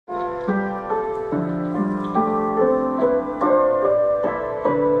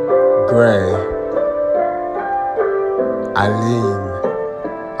gray. Eileen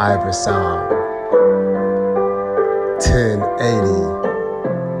Iverson. 1080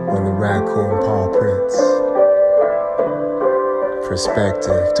 on the raccoon paw prints.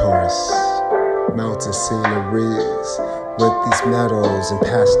 Perspective Taurus. Mountain sceneries with these meadows and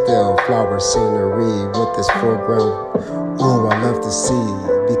pastel flower scenery with this foreground. Ooh, I love to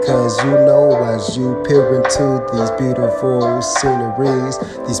see, because you know as you peer into these beautiful sceneries,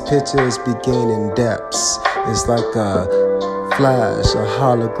 these pictures be gaining depths. It's like a flash, a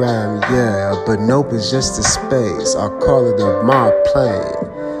hologram, yeah, but nope, it's just a space. I call it a mob plane.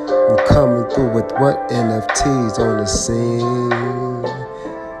 I'm coming through with what NFTs on the scene,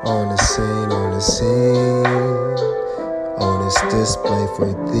 on the scene, on the scene, on this display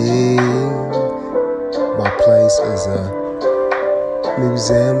for thee. My place is a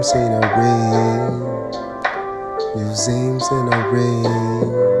museum scenery, museum scenery,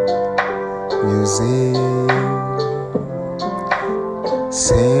 museum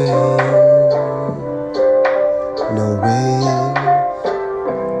scenery.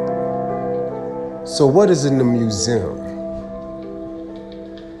 So what is in the museum?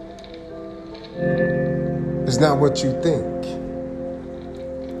 It's not what you think.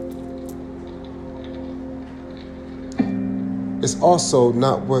 It's also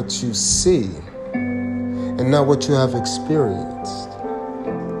not what you see and not what you have experienced.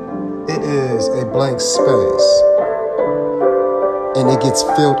 It is a blank space and it gets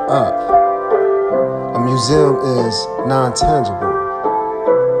filled up. A museum is non-tangible.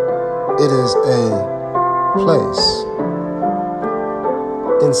 It is a place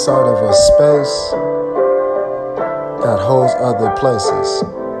inside of a space that holds other places.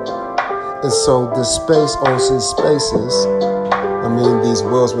 And so the space owns these spaces. I mean, these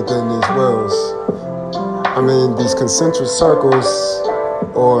worlds within these worlds. I mean, these concentric circles,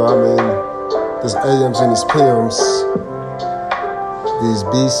 or I mean, there's AMs and these PMs, these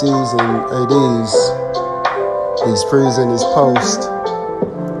BCs and ADs, these pre's and these posts,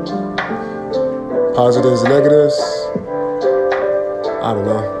 positives and negatives. I don't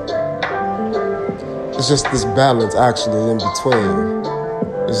know. It's just this balance actually in between.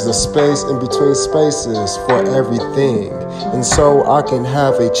 It's the space in between spaces for everything. And so I can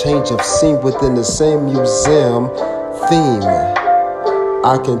have a change of scene within the same museum theme.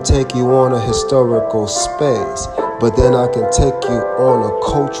 I can take you on a historical space, but then I can take you on a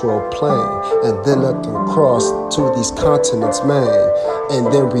cultural plane, and then I can cross to these continents, man, and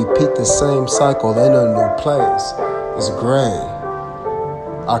then repeat the same cycle in a new place. It's gray.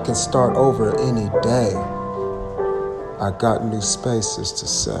 I can start over any day. I got new spaces to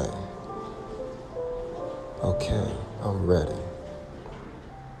say. Okay, I'm ready.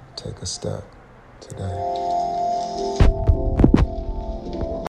 Take a step today.